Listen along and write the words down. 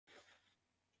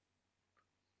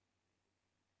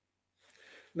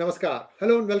Namaskar.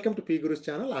 Hello and welcome to PGurus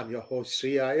channel. I'm your host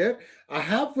𝙒𝙗𝙦 Iyer. I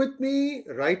have with me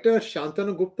writer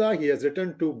Shantanu Gupta. He has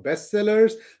written two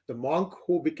bestsellers, The Monk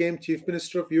Who Became Chief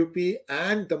Minister of UP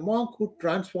and The Monk Who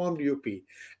Transformed UP.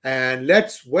 And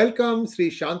let's welcome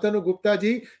Sri Shantanu Gupta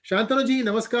ji. Shantanu ji,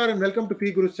 namaskar and welcome to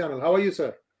PGurus channel. How are you,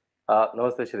 sir?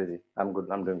 Namaste, Shriji. I'm good.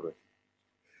 I'm doing good.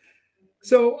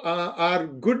 So our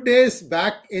good days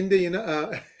back in the in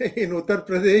Uttar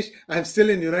Pradesh. I'm still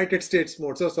in United States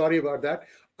mode, so sorry about that.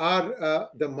 Are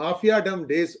the Mafiadom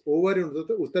days over in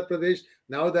Uttar Pradesh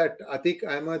now that Atique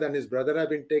Ahmed and his brother have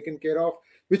been taken care of?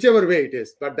 Whichever way it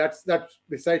is, but that's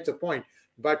besides the point.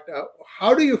 But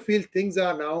how do you feel things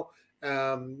are now?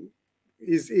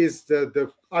 Is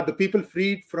the are the people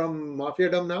freed from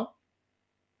Mafiadom now?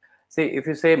 See, if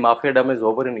you say Mafiadom is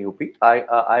over in UP,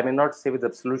 I may not say with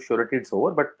absolute surety it's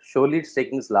over, but surely it's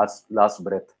taking its last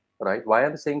breath, right? Why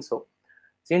I'm saying so?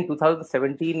 See, in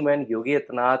 2017, when Yogi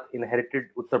Adityanath inherited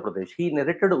Uttar Pradesh, he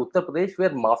inherited Uttar Pradesh where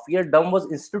Mafiadom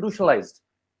was institutionalized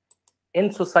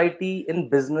in society, in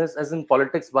business, as in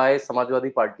politics by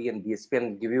Samajwadi Party and BSP,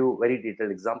 and give you very detailed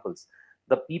examples.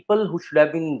 The people who should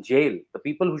have been in jail, the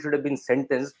people who should have been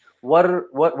sentenced,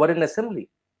 were in assembly,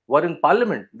 were in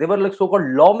parliament. They were like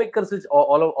so-called lawmakers, which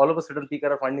all of a sudden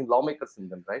people are finding lawmakers in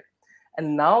them, right?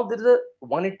 And now there is a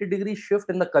 180-degree shift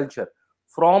in the culture.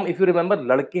 From, if you remember,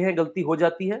 ladke hain galti ho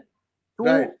jati hai, to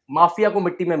Right. mafia ko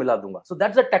mitti mein mila dunga. So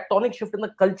that's a tectonic shift in the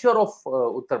culture of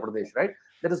Uttar Pradesh, right?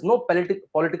 There is no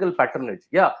political patronage.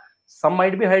 Yeah, some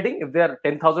might be hiding. If there are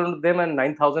 10,000 of them and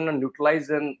 9,000 are neutralized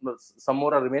and some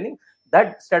more are remaining,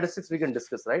 that statistics we can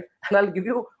discuss, right? And I'll give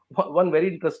you one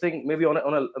very interesting, maybe on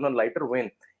a lighter vein.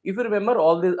 If you remember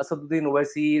all the Asaduddin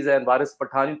Owaisis and Waris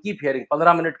Pathan, you keep hearing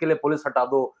 15 minute ke liye police hata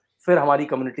do, fir hamari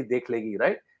community dekh legi,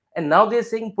 right? And now they're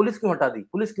saying police kyun hata di,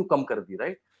 police kyun kam kar di,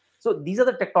 right? So these are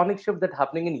the tectonic shift that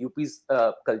happening in UP's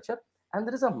culture, and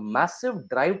there is a massive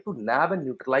drive to nab and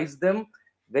neutralize them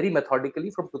very methodically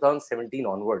from 2017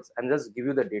 onwards. And just give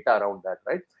you the data around that,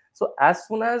 right? So as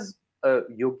soon as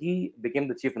Yogi became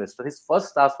the chief minister, his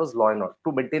first task was law and order,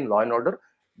 to maintain law and order,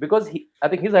 because I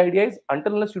think his idea is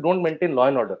until unless you don't maintain law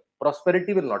and order,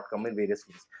 prosperity will not come in various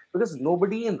ways, because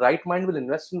nobody in right mind will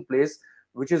invest in place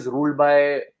which is ruled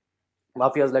by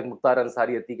mafias like Mukhtar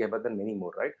Ansari, Atique, Ahmed, and many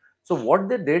more, right? So what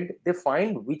they did, they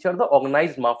find which are the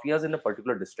organized mafias in a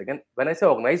particular district. And when I say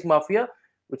organized mafia,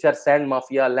 which are sand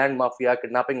mafia, land mafia,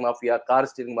 kidnapping mafia, car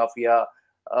stealing mafia,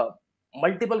 uh,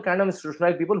 multiple kind of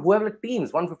institutional people who have like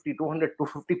teams, 150, 200,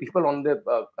 250 people on their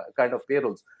kind of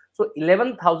payrolls. So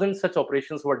 11,000 such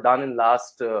operations were done in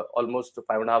last almost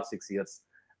 5.5, 6 years,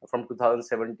 from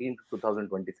 2017 to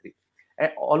 2023.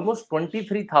 And almost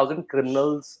 23,000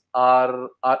 criminals are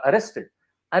arrested.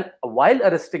 And while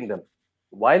arresting them,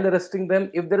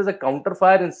 if there is a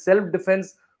counterfire in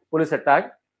self-defense police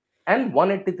attack, and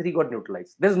 183 got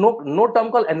neutralized. There's no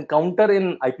term called encounter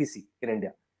in IPC in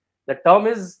India. The term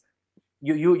is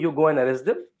you go and arrest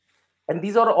them, and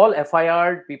these are all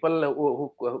FIR people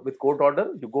who with court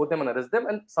order. You go them and arrest them,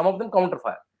 and some of them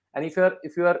counterfire. And if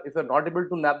you're not able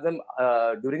to nab them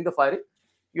during the firing,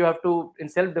 you have to, in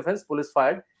self-defense, police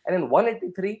fired, and in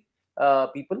 183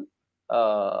 people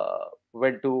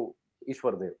went to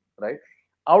Ishwar Dev, right?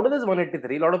 Out of this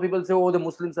 183, a lot of people say, oh, the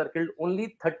Muslims are killed.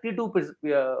 Only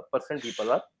 32%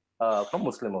 people are from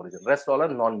Muslim origin. Rest all are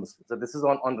non-Muslim. So this is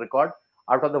on record.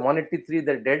 Out of the 183,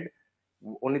 they're dead.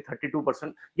 Only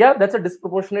 32%. Yeah, that's a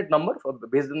disproportionate number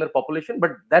based on their population,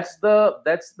 but that's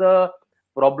the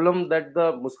problem that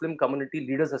the Muslim community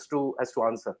leaders has to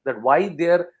answer. That why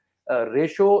their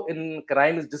ratio in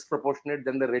crime is disproportionate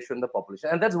than the ratio in the population,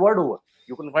 and that's world over.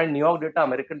 You can find New York data,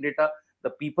 American data. The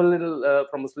people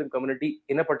from Muslim community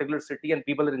in a particular city and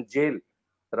people are in jail,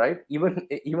 right? Even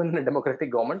in a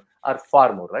democratic government are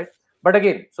far more, right? But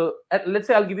again, so let's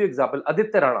say I'll give you example.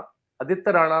 Aditya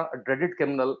Rana, a dreaded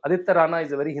criminal. Aditya Rana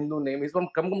is a very Hindu name. He's from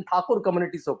Thakur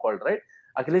community, so called, right?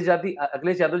 Akhilesh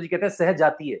Yadav ji कहते हैं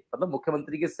सहजाती है, मतलब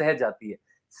मुख्यमंत्री के सहजाती है,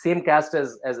 same caste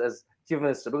as chief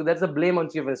minister, because that's a blame on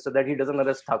chief minister that he doesn't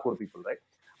arrest Thakur people, right?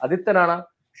 Aditya Rana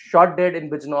shot dead in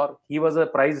Bijnor. He was a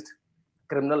prized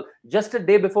criminal just a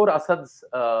day before Assad's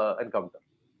encounter,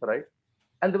 right?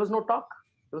 And there was no talk.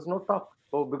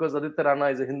 Oh, because Aditya Rana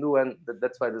is a Hindu, and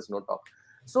that's why there's no talk.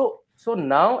 So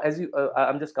now, as you,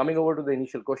 I'm just coming over to the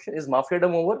initial question: is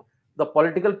Mafiadom over? The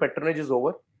political patronage is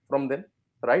over from them,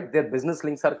 right? Their business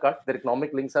links are cut, their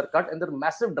economic links are cut, and their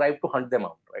massive drive to hunt them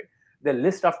out, right? Their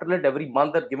list after list every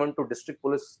month are given to district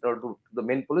police or to the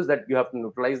main police that you have to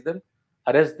neutralize them,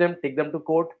 arrest them, take them to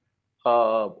court,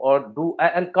 or do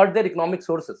and cut their economic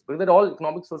sources, because they're all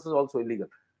economic sources also illegal.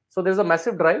 So there's a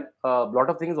massive drive. A lot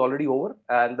of things already over,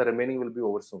 and the remaining will be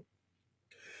over soon.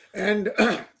 And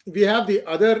we have the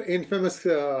other infamous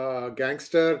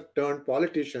gangster turned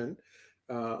politician,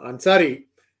 Ansari.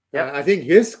 Yeah. I think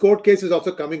his court case is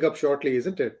also coming up shortly,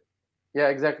 isn't it? Yeah,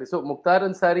 exactly. So Mukhtar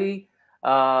Ansari,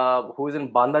 who is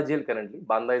in Banda jail currently.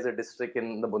 Banda is a district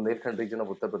in the Bundelkhand region of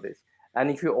Uttar Pradesh. And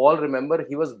if you all remember,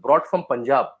 he was brought from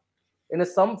Punjab in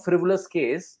some frivolous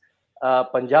case.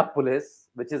 Punjab police,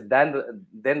 which is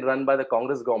then run by the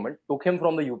Congress government, took him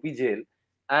from the UP jail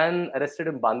and arrested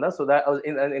in Banda, so that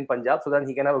in Punjab, so that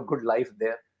he can have a good life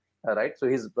there. Right. So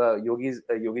his Yogi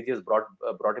ji has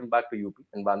brought him back to UP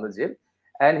in Banda jail,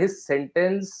 and his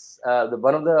sentence,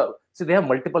 one of the, so they have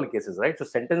multiple cases, right? So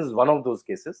sentence is one of those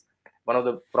cases. One of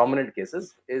the prominent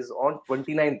cases is on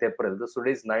 29th April. So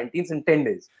today is 19th, in 10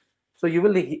 days. So you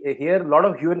will hear a lot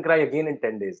of hue and cry again in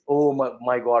 10 days. Oh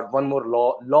my God, one more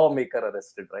lawmaker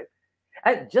arrested, right?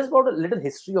 And just about a little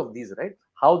history of these, right?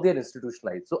 How they are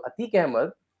institutionalized. So Atique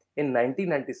Ahmed in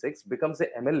 1996 becomes a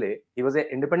MLA. He was an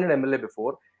independent MLA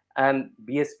before, and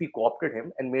BSP co-opted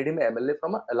him and made him an MLA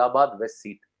from a Allahabad West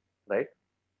seat, right?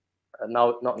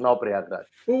 Now Prayagraj.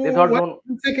 They Oh, thought, one no,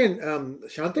 second. yeah,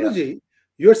 Shantanu ji,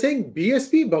 you're saying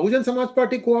BSP, Bahujan Samaj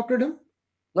Party, co-opted him?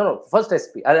 no. First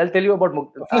SP. I'll tell you about.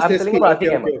 First I'm telling you SP. about Okay, Atique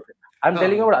okay, Ahmed. okay. I'm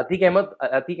telling you Ah, about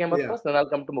Atique Ahmed yeah. first, then I'll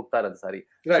come to Mukhtar Ansari.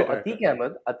 So Right, right,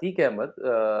 right. Atique Ahmed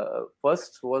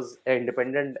first was an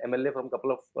independent MLA from a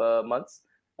couple of months,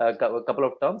 a couple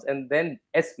of terms, and then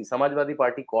SP, Samajwadi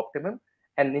Party, co-opted him.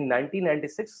 And in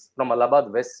 1996, from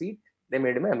Allahabad West seat, they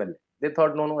made him MLA. They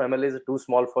thought, no, MLA is too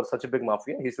small for such a big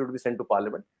mafia. He should be sent to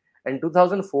parliament. And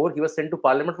 2004, he was sent to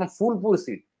parliament from Phulpur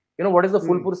seat. You know what is the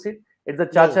Hmm. Phulpur seat? It's the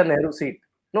Chacha No. Nehru seat.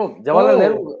 No,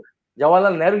 Oh,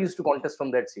 Jawaharlal Nehru used to contest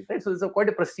from that seat, right? So it's quite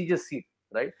a prestigious seat,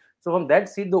 right? So from that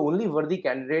seat, the only worthy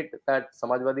candidate that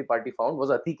Samajwadi Party found was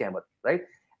Atique Ahmed, right?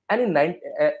 And in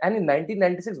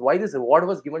 1996, why this award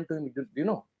was given to him, do you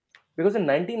know? Because in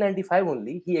 1995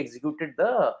 only, he executed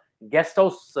the guest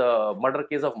house murder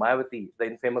case of Mayawati, the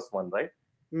infamous one, right?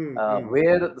 hmm.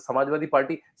 Where the Samajwadi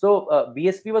Party, so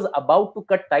BSP was about to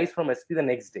cut ties from SP the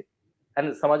next day,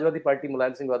 and Samajwadi Party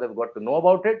Mulayam Singh Yadav got to know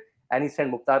about it, and he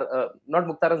sent not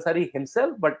Mukhtar Ansari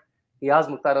himself, but he asked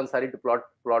Mukhtar Ansari to plot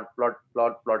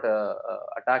a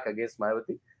attack against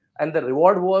Mayawati, and the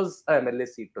reward was a MLA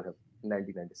seat to him in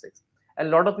 1996. And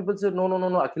a lot of people said, no,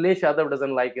 Akhilesh Yadav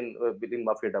doesn't like in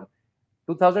Mafiadom.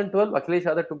 2012, Akhilesh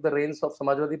Yadav took the reins of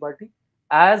Samajwadi Party.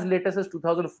 As latest as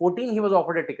 2014, he was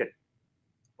offered a ticket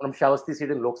from Shavasti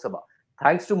seat in Lok Sabha.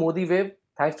 Thanks to Modi wave,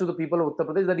 thanks to the people of Uttar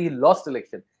Pradesh, that he lost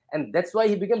election. And that's why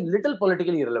he became little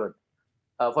politically irrelevant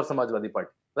for Samajwadi Party.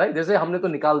 Right? They say, हमने तो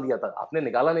निकाल दिया था, आपने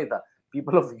निकाला नहीं था.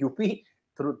 People of UP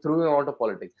threw him out of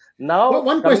politics. Well, Now,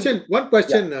 one coming to,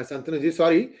 question, yeah. Shantanu ji,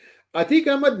 sorry. Atique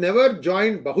Ahmed never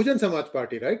joined Bahujan Samaj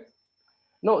Party, right?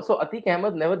 No, so Atique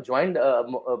Ahmed never joined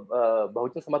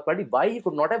Bahujan Samaj Party. Why he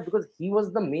could not have? Because he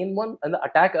was the main one in the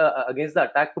attack against the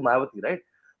attack to Mayawati, right?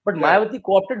 But Right. Mayawati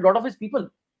co-opted a lot of his people.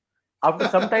 After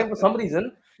some time, for some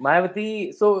reason,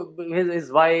 Mayawati, so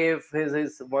his wife,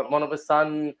 his one of his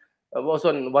son, was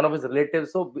one of his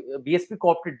relatives. So BSP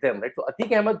co-opted them, right? So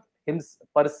Atique Ahmed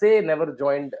per se never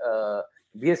joined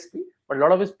BSP, but a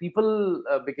lot of his people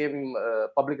became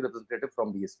public representative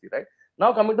from BSP, right?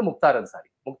 Now coming to Mukhtar Ansari.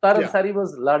 Mukhtar Yeah. Ansari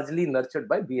was largely nurtured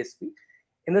by BSP.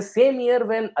 In the same year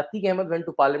when Atique Ahmed went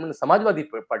to parliament, Samajwadi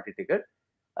Party ticket,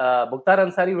 Mukhtar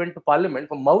Ansari went to parliament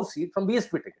from Mau seat from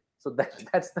BSP ticket. So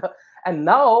that's the, and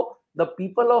now the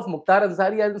people of Mukhtar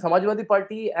Ansari are in Samajwadi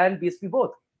Party and BSP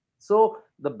both. So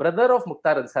the brother of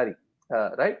Mukhtar Ansari,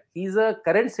 right? He's a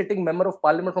current sitting member of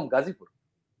parliament from Ghazipur.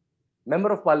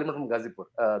 Member of parliament from Ghazipur,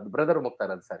 the brother of Mukhtar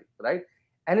Ansari, right?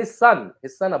 And his son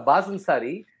Abbas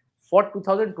Ansari, fought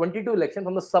 2022 election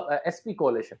from the SP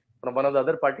coalition, from one of the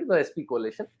other parties, the SP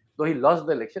coalition, though he lost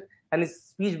the election, and his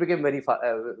speech became very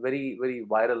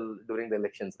viral during the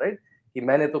elections, right? कि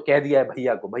मैंने तो कह दिया है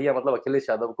भैया को, भैया मतलब अखिलेश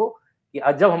यादव को, कि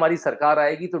जब हमारी सरकार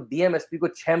आएगी तो DMSP को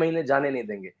 6 महीने जाने नहीं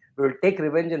देंगे. We will take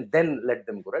revenge and then let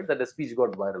them go, right? That the speech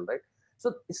got viral, right?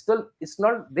 So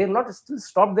they've not still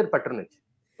stopped their patronage,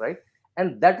 right?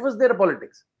 And that was their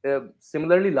politics.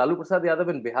 Similarly, Lalu Prasad Yadav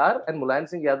in Bihar and Mulayam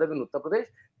Singh Yadav in Uttar Pradesh,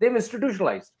 they've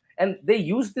institutionalized, and they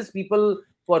use these people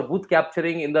for booth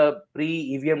capturing in the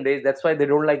pre-EVM days. That's why they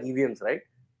don't like EVMs, right?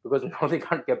 Because now they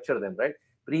can't capture them, right?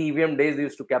 Pre-EVM days, they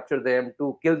used to capture them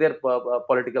to kill their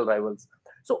political rivals.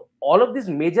 So all of these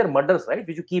major murders, right,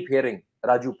 which you keep hearing,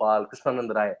 Raju Pal,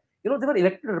 Krishnanand Rai, they were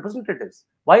elected representatives.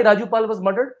 Why Raju Pal was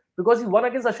murdered? Because he won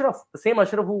against Ashraf, the same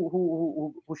Ashraf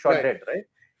who shot Right. dead, right?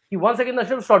 He once again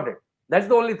Ashraf shot dead. That's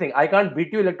the only thing. I can't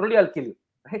beat you electorally, I'll kill you.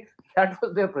 Right? That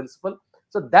was their principle.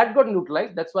 So that got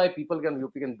neutralized. That's why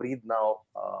UP can breathe now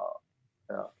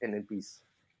in peace.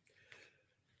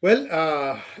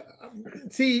 Well,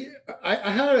 see, I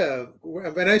had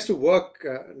when I used to work,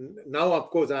 now of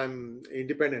course I'm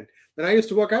independent. When I used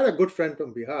to work, I had a good friend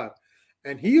from Bihar,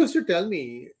 and he used to tell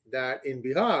me that in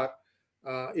Bihar,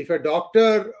 if a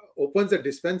doctor opens a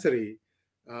dispensary,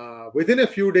 within a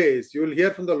few days, you'll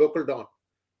hear from the local don.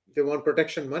 They want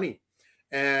protection money,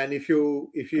 and if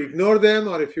you ignore them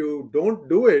or if you don't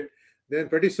do it, then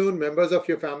pretty soon members of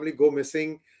your family go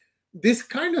missing. This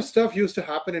kind of stuff used to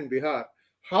happen in Bihar.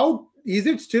 How is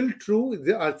it still true?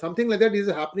 Something like that is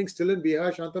happening still in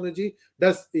Bihar, Shantanu?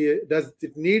 Does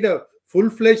it need a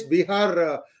full-fledged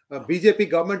Bihar BJP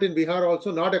government in Bihar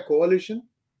also, not a coalition?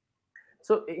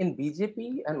 So in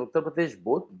BJP and Uttar Pradesh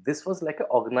both, this was like an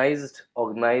organized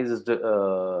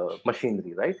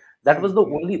machinery, right? That was the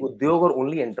only udyog or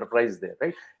only enterprise there,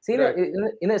 right? See, Right.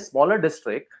 In a smaller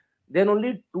district, there are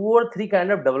only 2 or 3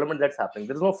 kind of development that's happening.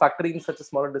 There is no factory in such a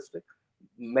smaller district.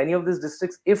 Many of these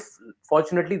districts, if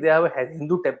fortunately they have a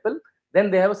Hindu temple,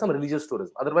 then they have some religious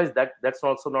tourism. Otherwise, that's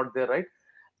also not there, right?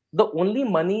 The only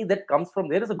money that comes from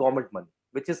there is the government money,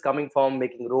 which is coming from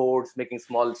making roads, making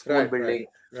small school Right, building.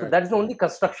 right, So that's the only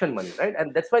construction money, right?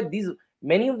 And that's why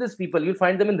many of these people, you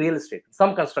find them in real estate,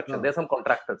 some construction, no. there are some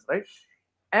contractors, right?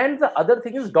 And the other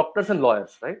thing is doctors and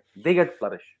lawyers, right? They get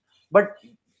flourish. But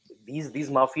these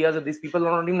mafias and these people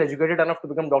are not even educated enough to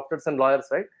become doctors and lawyers,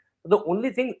 right? So the only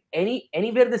thing,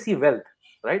 anywhere they see wealth,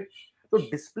 right? So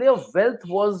display of wealth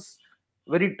was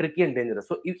very tricky and dangerous.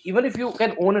 So even if you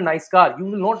can own a nice car, you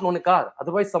will not own a car.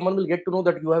 Otherwise, someone will get to know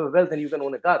that you have a wealth and you can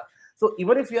own a car. So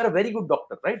even if you are a very good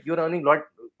doctor, right, you're earning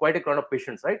quite a kind of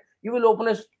patients, right, you will open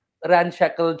a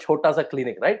ramshackle chota sa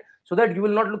clinic, right, so that you will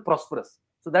not look prosperous.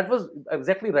 So that was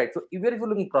exactly right. So even if you're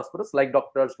looking prosperous, like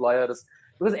doctors, lawyers,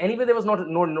 because anyway there was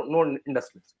no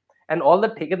industries, and all the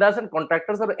thekedars and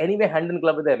contractors are anyway hand in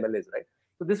glove with the MLAs, right?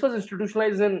 So this was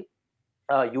institutionalized in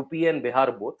UP and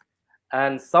Bihar both,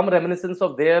 and some reminiscence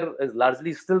of there is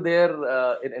largely still there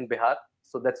in Bihar.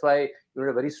 So that's why you had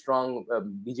a very strong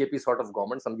BJP sort of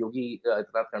government, some Yogi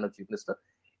Adityanath kind of chief minister.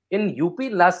 In UP,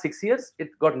 last 6 years, it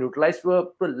got neutralized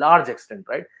to a large extent,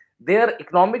 right? Their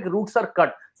economic roots are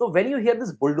cut. So when you hear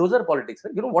this bulldozer politics,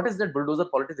 right, you know what is that bulldozer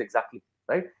politics exactly,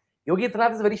 right? Yogi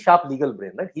Adityanath is a very sharp legal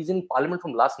brain, right? He's in parliament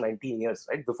from last 19 years,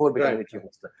 right? Before becoming a chief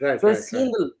minister. So he's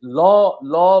seen the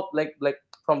law like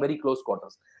from very close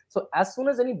quarters. So as soon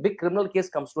as any big criminal case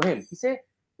comes to him, he say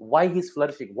why he's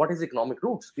flourishing, what is economic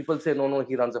roots. People say no,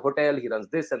 he runs a hotel, he runs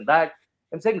this and that.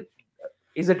 I'm saying,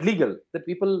 is it legal? The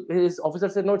people, his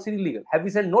officers said no, it's illegal. Have we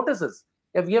sent notices?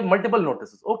 Yeah, we have multiple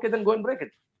notices. Okay, then go and break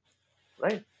it,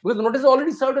 right? Because the notice is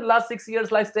already served in last 6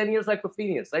 years, last 10 years, like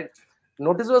 15 years, right?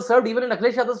 Notice was served even in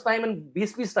Akhilesh Yadav's time and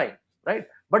BSP's time, right?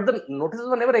 But the notices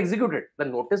were never executed. The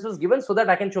notice was given so that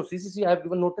I can show CCC, I have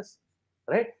given notice,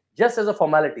 right? Just as a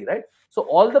formality, right? So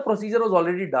all the procedure was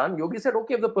already done. Yogi said,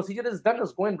 okay, if the procedure is done,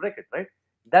 let's go and break it, right?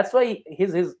 That's why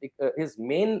his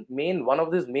main one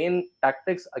of his main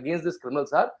tactics against these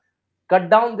criminals are cut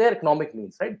down their economic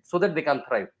means, right? So that they can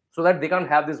thrive, so that they can't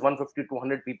have this 150,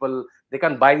 200 people. They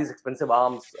can buy these expensive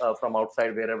arms from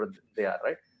outside wherever they are,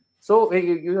 right? So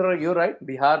you're right.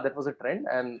 Bihar, that was a trend,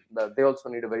 and they also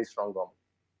need a very strong government.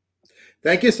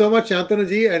 Thank you so much,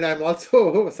 Shantanu. And I'm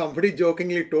also, somebody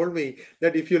jokingly told me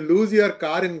that if you lose your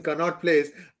car in Connaught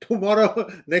Place, tomorrow,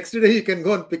 next day, you can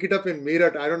go and pick it up in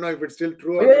Meerut. I don't know if it's still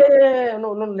true or not. Yeah,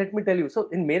 no, let me tell you. So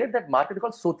in Meerut, that market is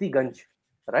called Sotiganj,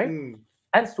 right?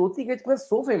 And Sotiganj was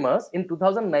so famous in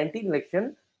 2019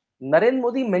 election. Narendra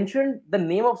Modi mentioned the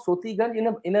name of Sotiganj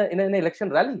in an election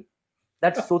rally.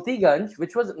 That Sotiganj,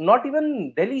 which was not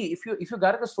even Delhi. If you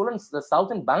got a stolen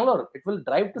south in Bangalore, it will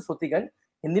drive to Sotiganj.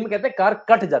 Hindi में कहते हैं car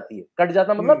cut जाती है. Cut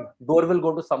जाता मतलब door will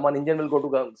go to someone, engine will go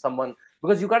to someone,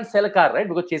 because you can't sell a car, right?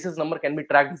 Because chassis number can be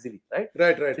tracked easily, right?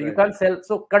 Right. So you can't sell.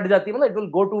 So cut जाती है मतलब it will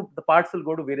go to, the parts will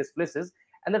go to various places,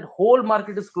 and that whole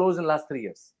market is closed in last 3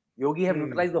 years. Yogi have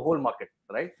neutralized the whole market,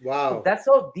 right? Wow. So that's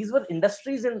how these were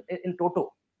industries in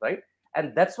toto, right?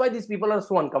 And that's why these people are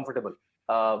so uncomfortable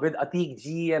with Atique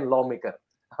G and lawmaker.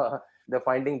 They're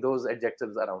finding those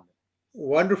adjectives around it.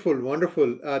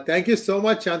 Wonderful. Thank you so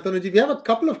much, Shantanu. We have a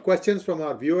couple of questions from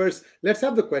our viewers. Let's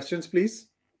have the questions, please.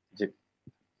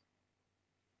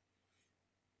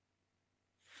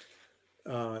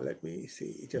 Let me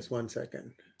see. Just 1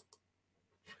 second.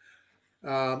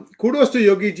 Kudos to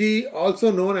Yogi Ji,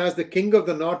 also known as the King of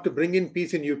the North, to bring in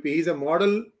peace in UP. He's a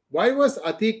model. Why was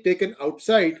Atique taken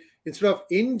outside instead of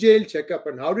in jail checkup?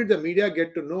 And how did the media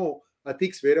get to know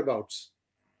Atike's whereabouts?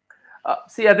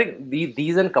 See, I think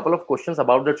these and couple of questions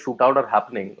about that shootout are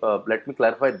happening. Let me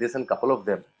clarify this and couple of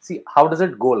them. See, how does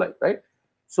it go like, right?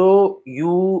 So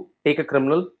you take a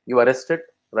criminal, you arrest it,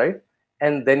 right?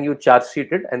 and then you charge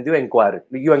sheet it and you inquire it.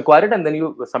 You inquire it and then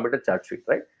you submit a charge sheet,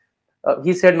 right?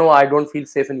 He said, no, I don't feel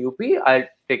safe in UP. I'll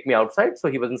take me outside. So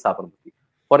he was in Sabarmati.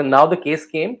 For now, the case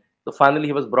came. So finally,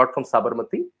 he was brought from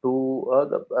Sabarmati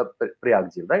to the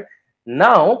Prayag jail, right?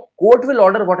 Now, court will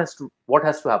order what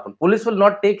has to happen. Police will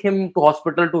not take him to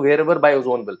hospital to wherever by his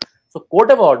own will. So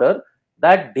court have order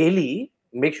that daily,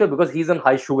 make sure, because he's on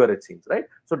high sugar, it seems, right?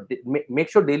 So make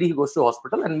sure daily he goes to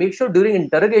hospital, and make sure during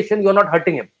interrogation you're not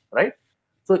hurting him, right?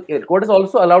 So court has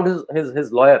also allowed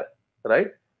his lawyer, right,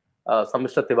 some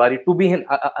Mr. Tiwari, to be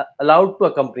allowed to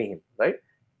accompany him, right?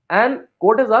 And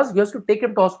court has asked, you have to take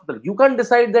him to hospital. You can't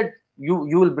decide that you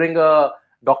will bring a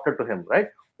doctor to him, right?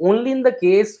 Only in the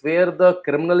case where the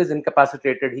criminal is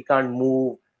incapacitated, he can't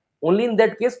move. Only in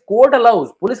that case, court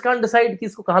allows. Police can't decide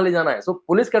kisko kahan le jana hai. So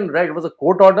police can write. It was a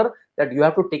court order that you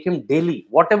have to take him daily,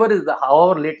 whatever is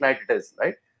however late night it is,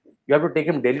 right? You have to take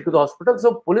him daily to the hospital.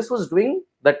 So police was doing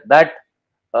that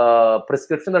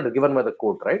prescription that is given by the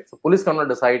court, right? So police cannot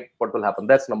decide what will happen.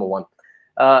 That's number one.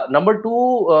 Number two,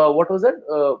 what was it?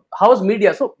 How is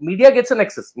media? So media gets an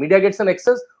access. Media gets an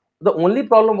access. The only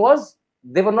problem was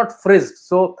they were not frizzed.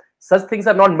 So such things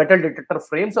are not metal detector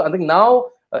frames. So I think now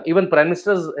even Prime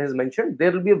Minister has mentioned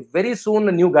there will be very soon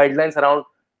a new guidelines around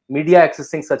media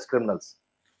accessing such criminals,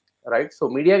 right? So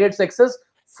media gets access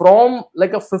from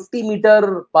like a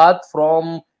 50-meter path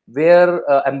from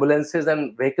where ambulances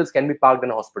and vehicles can be parked in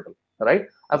a hospital, right?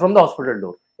 And from the hospital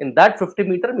door. In that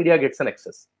 50-meter, media gets an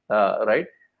access, right?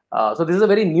 So this is a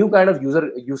very new kind of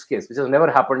use case, which has never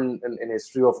happened in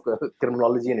history of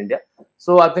criminology in India.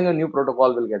 So I think a new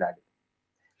protocol will get added.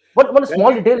 But one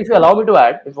small detail, if you allow me to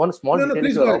add, if one small detail,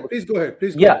 please go ahead. Please go ahead.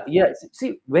 Please go ahead. Yeah.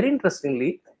 See, very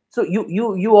interestingly, so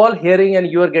you all hearing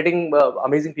and you are getting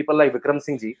amazing people like Vikram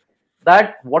Singh ji,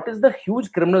 that what is the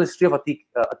huge criminal history of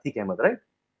Atique Ahmed, right?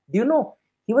 Do you know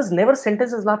he was never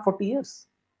sentenced as last 40 years?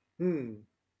 You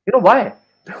know why?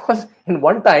 Because in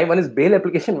one time when his bail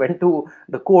application went to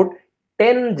the court,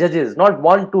 10 judges, not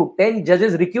 1, 2, 10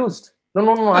 judges recused.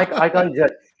 No, I can't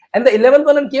judge. And the 11th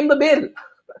one came the bail.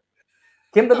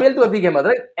 Came the bail to Atique Ahmed,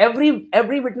 right?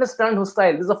 Every witness turned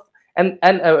hostile. This is and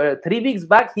 3 weeks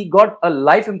back, he got a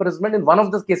life imprisonment in one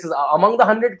of the cases among the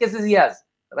 100 cases he has,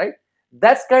 right?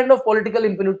 That's kind of political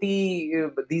impunity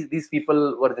these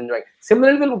people were enjoying.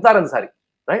 Similarly with Mukhtar Ansari,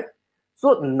 right?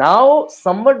 So now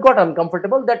somewhat got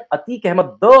uncomfortable that Atique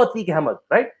Ahmed,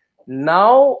 right,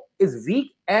 now is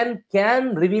weak and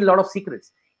can reveal a lot of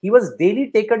secrets. He was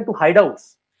daily taken to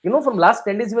hideouts. You know, from last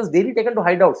 10 days, he was daily taken to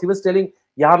hideouts. He was telling,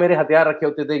 yahan mere hathiyar rakhe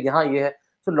hote the, yahan ye hai.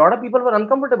 So a lot of people were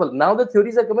uncomfortable. Now the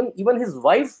theories are coming, even his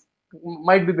wife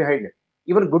might be behind it.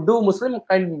 Even Guddu Muslim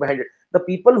can be behind it. The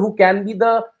people who can be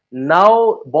the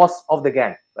now boss of the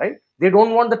gang, right? They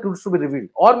don't want the truths to be revealed.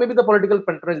 Or maybe the political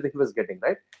patronage that he was getting,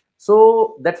 right?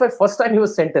 So that's why first time he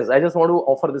was sentenced. I just want to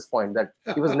offer this point that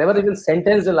he was never even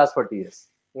sentenced in the last 40 years.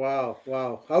 Wow.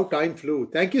 How time flew.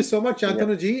 Thank you so much,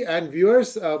 Shantanu ji. And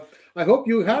viewers, I hope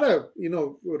you had a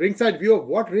ringside view of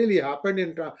what really happened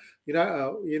in Uttar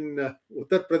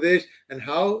Pradesh and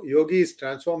how Yogi is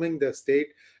transforming the state.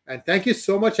 And thank you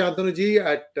so much, Shantanu ji.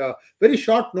 At very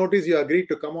short notice, you agreed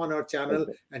to come on our channel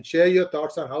and share your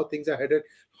thoughts on how things are headed.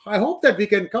 I hope that we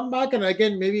can come back and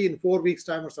again, maybe in 4 weeks'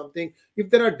 time or something, if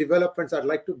there are developments, I'd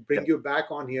like to bring you back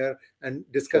on here and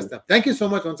discuss them. Thank you so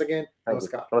much once again.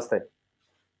 Namaskar. Namaste.